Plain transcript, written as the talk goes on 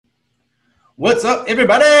What's up,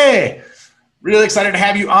 everybody? Really excited to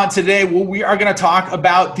have you on today. Well, we are going to talk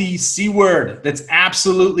about the C word that's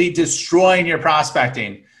absolutely destroying your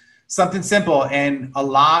prospecting. Something simple, and a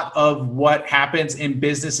lot of what happens in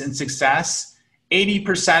business and success,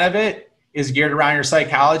 80% of it is geared around your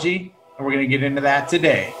psychology, and we're going to get into that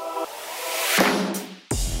today.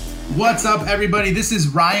 What's up, everybody? This is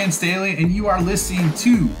Ryan Staley, and you are listening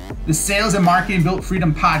to the Sales and Marketing Built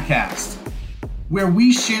Freedom podcast, where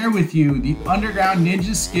we share with you the underground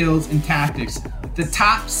ninja skills and tactics that the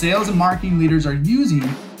top sales and marketing leaders are using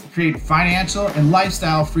to create financial and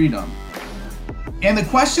lifestyle freedom. And the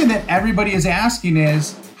question that everybody is asking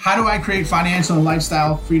is, how do I create financial and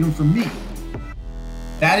lifestyle freedom for me?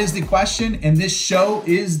 That is the question, and this show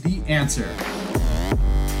is the answer.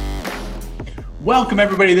 Welcome,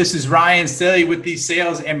 everybody. This is Ryan Staley with the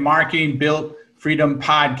Sales and Marketing Built Freedom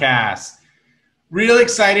podcast. Really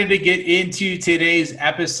excited to get into today's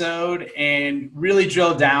episode and really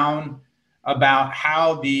drill down about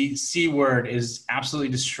how the C word is absolutely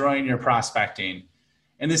destroying your prospecting.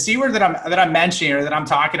 And the C word that I'm mentioning or that I'm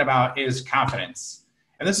talking about is confidence.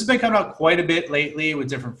 And this has been coming up quite a bit lately with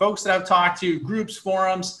different folks that I've talked to, groups,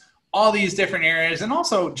 forums, all these different areas. And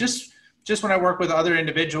also just when I work with other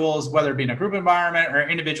individuals, whether it be in a group environment or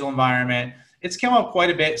individual environment, it's come up quite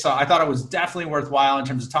a bit. So I thought it was definitely worthwhile in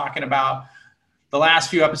terms of talking about. The last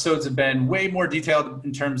few episodes have been way more detailed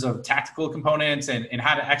in terms of tactical components and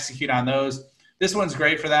how to execute on those. This one's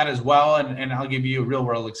great for that as well, and I'll give you a real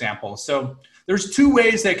world example. So there's two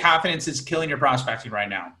ways that confidence is killing your prospecting right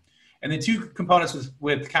now. And the two components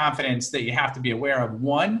with confidence that you have to be aware of: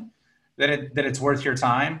 one, that it's worth your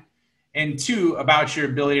time, and two, about your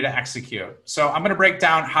ability to execute. So I'm going to break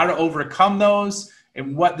down how to overcome those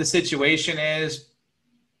and what the situation is.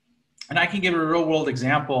 And I can give a real world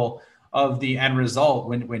example of the end result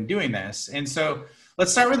when doing this. And so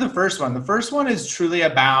let's start with the first one. The first one is truly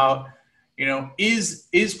about,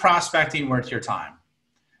 is prospecting worth your time?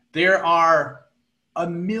 There are a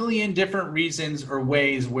million different reasons or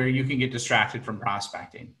ways where you can get distracted from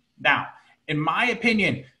prospecting. Now, in my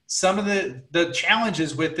opinion, some of the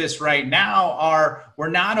challenges with this right now are we're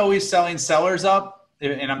not always selling sellers up,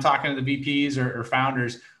 and I'm talking to the VPs or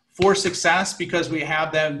founders, for success, because we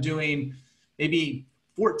have them doing maybe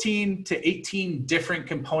 14 to 18 different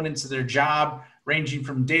components of their job, ranging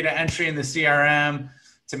from data entry in the CRM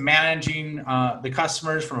to managing the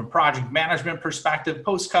customers from a project management perspective,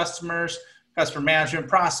 post-customers, customer management,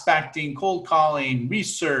 prospecting, cold calling,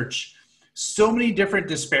 research, so many different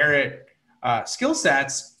disparate skill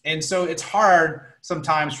sets. And so it's hard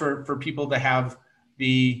sometimes for people to have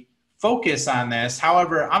the focus on this.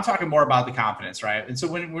 However, I'm talking more about the confidence, right? And so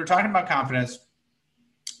when we're talking about confidence,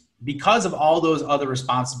 because of all those other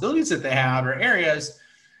responsibilities that they have or areas,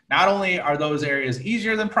 not only are those areas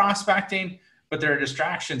easier than prospecting, but they're a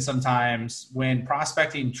distraction sometimes when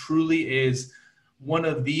prospecting truly is one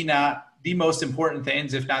of the most important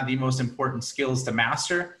things, if not the most important skills to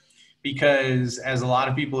master. Because as a lot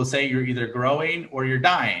of people say, you're either growing or you're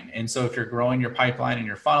dying. And so if you're growing your pipeline and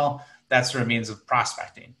your funnel, that's what it means of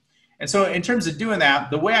prospecting. And so in terms of doing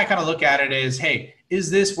that, the way I kind of look at it is, hey,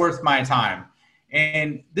 is this worth my time?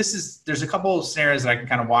 And there's a couple of scenarios that I can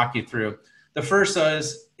kind of walk you through. The first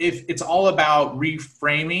is, if it's all about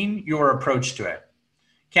reframing your approach to it.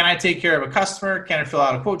 Can I take care of a customer? Can I fill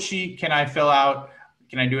out a quote sheet? Can I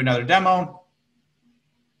do another demo?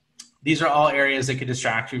 These are all areas that could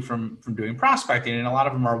distract you from doing prospecting, and a lot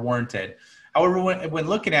of them are warranted. However, when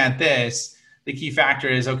looking at this, the key factor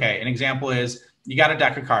is, okay, an example is you got a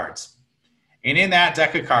deck of cards. And in that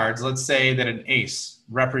deck of cards, let's say that an ace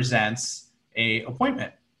represents an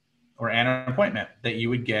appointment that you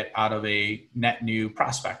would get out of a net new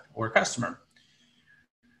prospect or customer.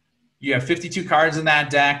 You have 52 cards in that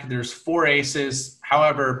deck. There's 4 aces.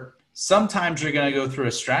 However, sometimes you're going to go through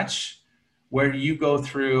a stretch where you go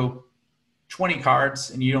through 20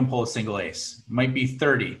 cards and you don't pull a single ace. It might be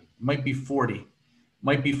 30, it might be 40, it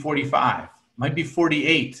might be 45, it might be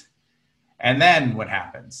 48. And then what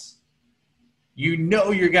happens? You're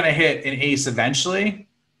going to hit an ace eventually,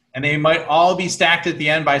 and they might all be stacked at the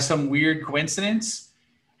end by some weird coincidence.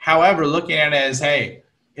 However, looking at it as, hey,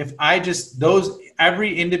 if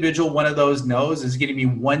every individual one of those no's is getting me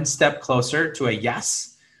one step closer to a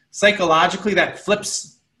yes, psychologically that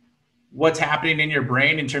flips what's happening in your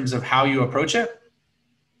brain in terms of how you approach it.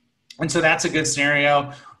 And so that's a good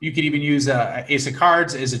scenario. You could even use a ace of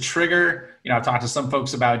cards as a trigger. I've talked to some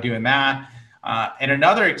folks about doing that. And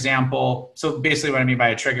another example, so basically what I mean by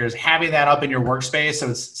a trigger is having that up in your workspace.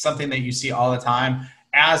 So it's something that you see all the time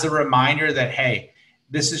as a reminder that, hey,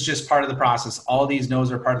 this is just part of the process. All these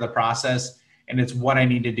no's are part of the process. and it's what I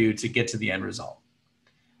need to do to get to the end result.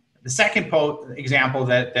 The second example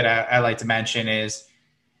that I like to mention is,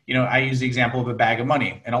 I use the example of a bag of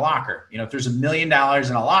money in a locker. If there's $1 million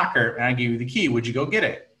in a locker and I give you the key, would you go get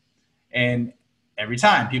it? And every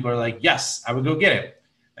time people are like, yes, I would go get it.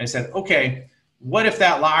 And I said, okay, what if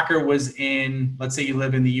that locker was in, let's say you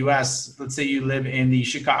live in the US, let's say you live in the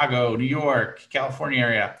Chicago, New York, California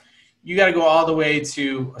area. You got to go all the way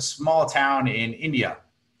to a small town in India.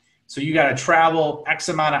 So you got to travel X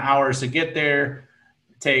amount of hours to get there,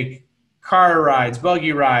 take car rides,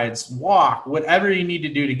 buggy rides, walk, whatever you need to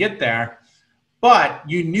do to get there. But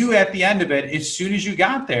you knew at the end of it, as soon as you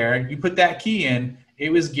got there, you put that key in,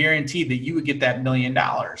 it was guaranteed that you would get that $1 million.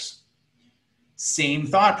 Same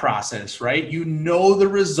thought process, right? You know the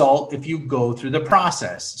result if you go through the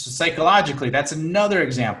process. So psychologically, that's another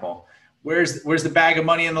example. Where's the bag of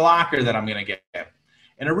money in the locker that I'm going to get?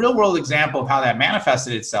 And a real world example of how that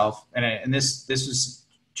manifested itself, and this is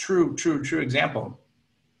true example.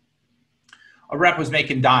 A rep was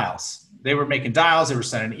making dials. They were making dials, they were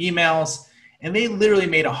sending emails, and they literally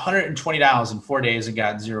made 120 dials in 4 days and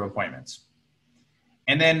got 0 appointments.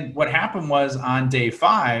 And then what happened was on day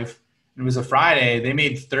 5, it was a Friday, they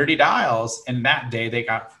made 30 dials, and that day they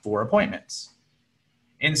got 4 appointments.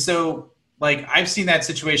 And so, I've seen that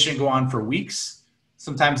situation go on for weeks,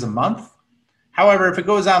 sometimes a month. However, if it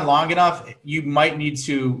goes on long enough, you might need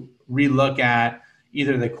to relook at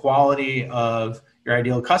either the quality of your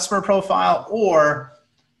ideal customer profile or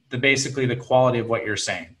basically the quality of what you're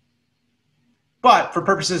saying. But for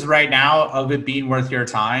purposes right now of it being worth your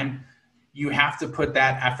time, you have to put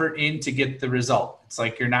that effort in to get the result. It's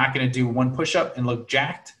like you're not going to do 1 push-up and look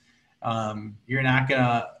jacked. You're not going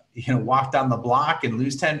to walk down the block and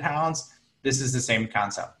lose 10 pounds. This is the same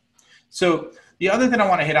concept. So the other thing I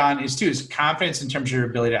want to hit on is confidence in terms of your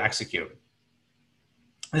ability to execute.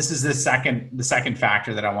 This is the second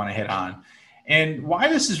factor that I want to hit on. And why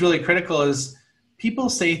this is really critical is people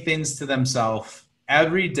say things to themselves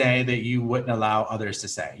every day that you wouldn't allow others to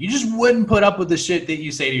say. You just wouldn't put up with the shit that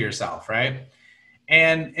you say to yourself, right?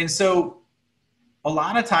 And so a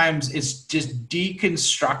lot of times it's just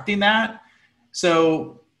deconstructing that.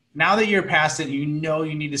 So now that you're past it, you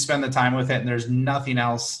need to spend the time with it, and there's nothing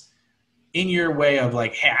else in your way of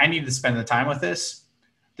hey, I need to spend the time with this.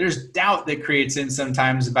 There's doubt that creates in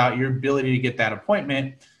sometimes about your ability to get that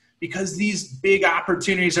appointment, because these big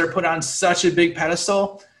opportunities are put on such a big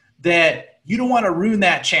pedestal that you don't want to ruin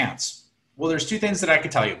that chance. Well, there's 2 things that I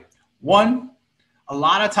could tell you. 1, a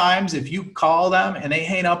lot of times if you call them and they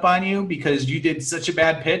hang up on you because you did such a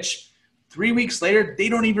bad pitch, 3 weeks later, they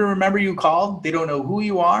don't even remember you called. They don't know who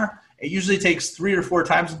you are. It usually takes 3 or 4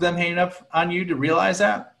 times with them hanging up on you to realize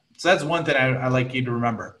that. So that's one thing I like you to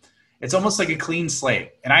remember. It's almost like a clean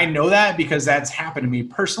slate. And I know that because that's happened to me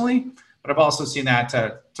personally, but I've also seen that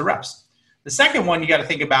to reps. The second one you got to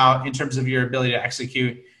think about in terms of your ability to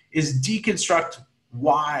execute is deconstruct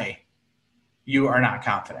why you are not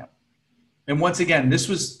confident. And once again, this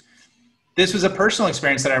was a personal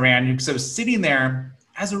experience that I ran because I was sitting there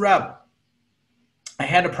as a rep. I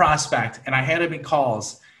had a prospect and I had to make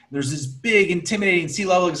calls. There's this big, intimidating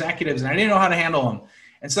C-level executives, and I didn't know how to handle them.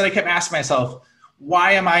 And so I kept asking myself,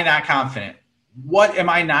 why am I not confident? What am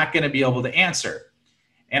I not going to be able to answer?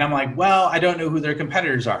 And I'm like, well, I don't know who their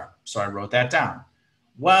competitors are. So I wrote that down.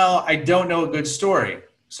 Well, I don't know a good story.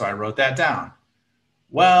 So I wrote that down.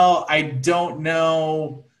 Well, I don't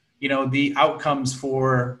know, the outcomes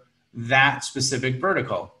for that specific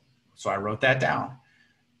vertical. So I wrote that down.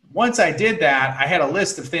 Once I did that, I had a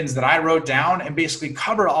list of things that I wrote down and basically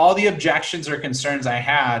cover all the objections or concerns I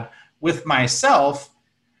had with myself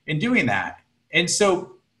in doing that. And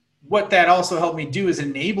so what that also helped me do is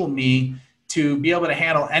enable me to be able to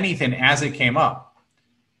handle anything as it came up.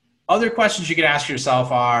 Other questions you could ask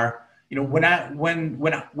yourself are, when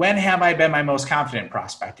have I been my most confident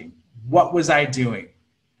prospecting? What was I doing?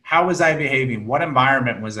 How was I behaving? What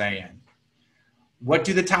environment was I in? What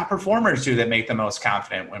do the top performers do that make the most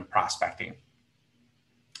confident when prospecting?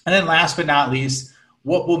 And then last but not least,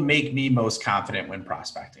 what will make me most confident when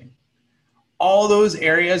prospecting? All those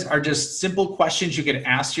areas are just simple questions you could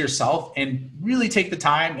ask yourself and really take the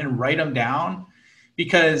time and write them down,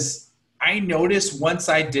 because I noticed once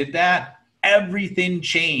I did that, everything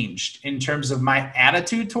changed in terms of my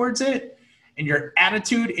attitude towards it. And your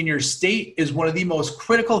attitude and your state is one of the most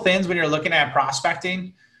critical things when you're looking at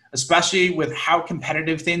prospecting, especially with how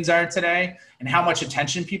competitive things are today and how much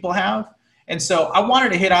attention people have. And so I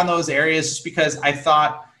wanted to hit on those areas just because I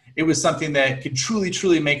thought it was something that could truly,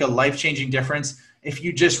 truly make a life-changing difference if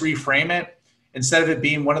you just reframe it instead of it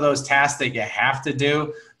being one of those tasks that you have to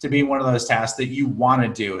do, to being one of those tasks that you want to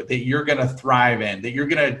do, that you're going to thrive in, that you're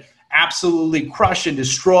going to absolutely crush and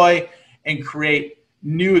destroy and create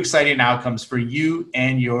new exciting outcomes for you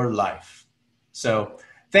and your life. So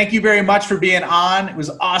thank you very much for being on. It was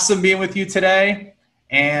awesome being with you today,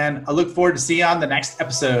 and I look forward to seeing you on the next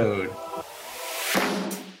episode.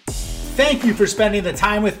 Thank you for spending the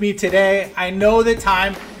time with me today. I know that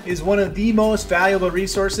time is one of the most valuable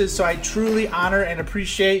resources, so I truly honor and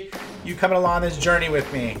appreciate you coming along this journey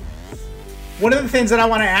with me. One of the things that I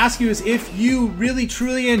want to ask you is if you really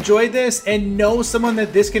truly enjoyed this and know someone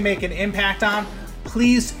that this can make an impact on,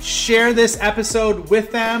 please share this episode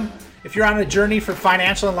with them. If you're on a journey for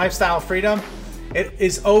financial and lifestyle freedom, it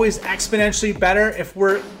is always exponentially better if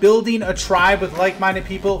we're building a tribe with like-minded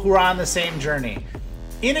people who are on the same journey.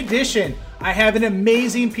 In addition, I have an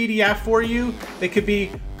amazing PDF for you that could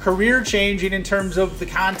be career changing in terms of the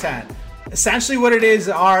content. Essentially what it is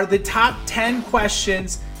are the top 10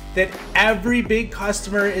 questions that every big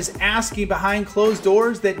customer is asking behind closed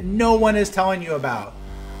doors that no one is telling you about.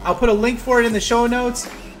 I'll put a link for it in the show notes,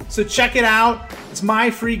 so check it out. It's my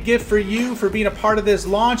free gift for you for being a part of this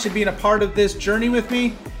launch and being a part of this journey with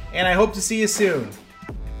me, and I hope to see you soon.